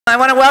I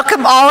want to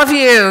welcome all of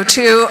you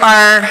to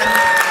our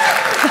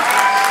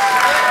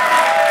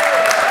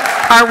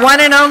one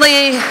and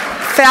only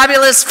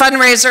fabulous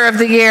fundraiser of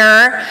the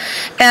year.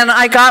 And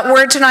I got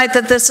word tonight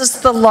that this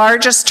is the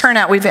largest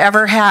turnout we've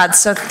ever had.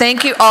 So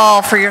thank you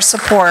all for your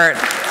support.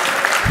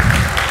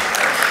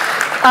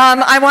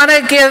 I want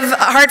to give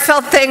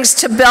heartfelt thanks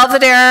to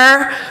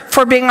Belvedere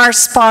for being our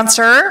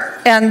sponsor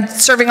and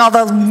serving all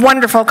the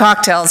wonderful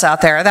cocktails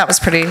out there. That was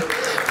pretty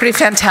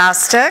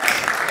fantastic.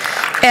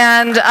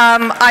 And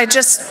I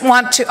just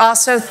want to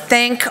also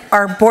thank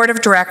our board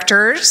of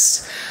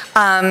directors.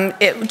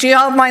 Do you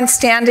all mind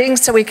standing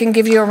so we can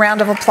give you a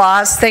round of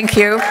applause? Thank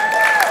you.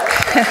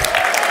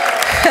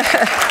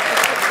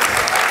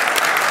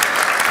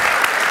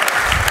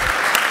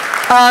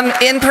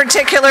 In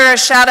particular, a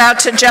shout out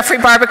to Jeffrey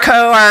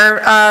Barbaco,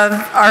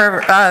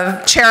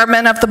 our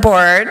chairman of the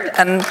board,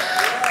 and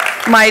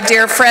my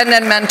dear friend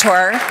and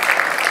mentor.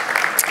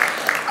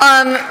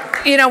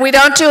 You know, we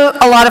don't do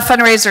a lot of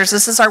fundraisers.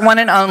 This is our one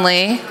and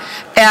only.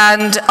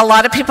 And a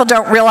lot of people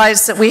don't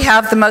realize that we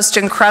have the most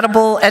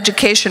incredible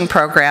education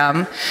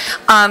program.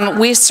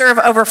 We serve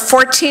over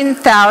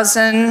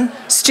 14,000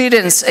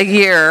 students a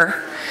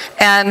year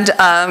and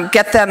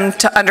get them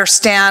to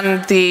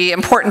understand the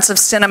importance of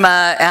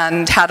cinema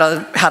and how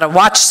to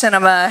watch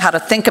cinema, how to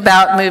think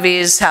about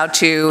movies, how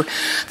to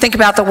think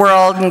about the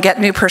world and get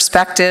new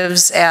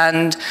perspectives.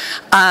 And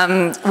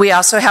we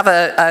also have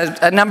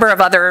a number of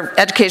other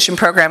education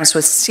programs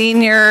with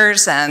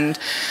seniors, and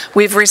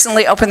we've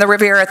recently opened the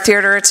Riviera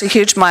Theater. It's a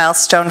huge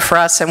milestone for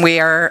us, and we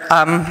are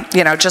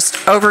you know, just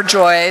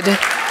overjoyed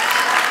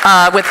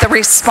with the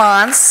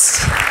response.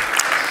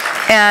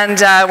 And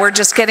we're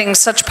just getting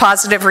such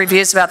positive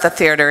reviews about the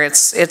theater.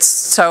 It's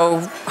so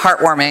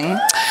heartwarming.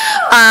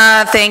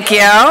 Thank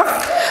you.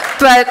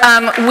 But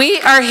we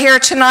are here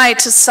tonight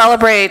to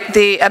celebrate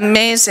the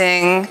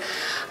amazing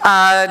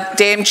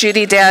Dame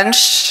Judi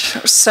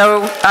Dench.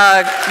 So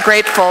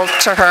grateful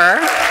to her.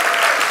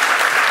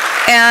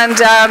 And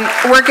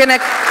we're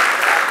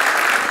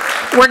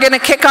going to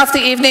kick off the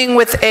evening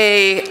with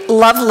a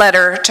love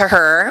letter to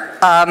her,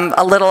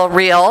 a little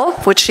reel,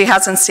 which she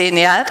hasn't seen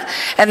yet.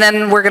 And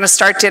then we're going to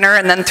start dinner,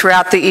 and then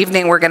throughout the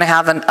evening we're going to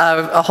have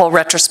a whole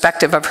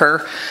retrospective of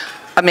her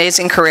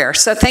amazing career.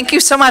 So thank you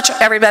so much,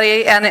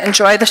 everybody, and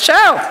enjoy the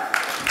show.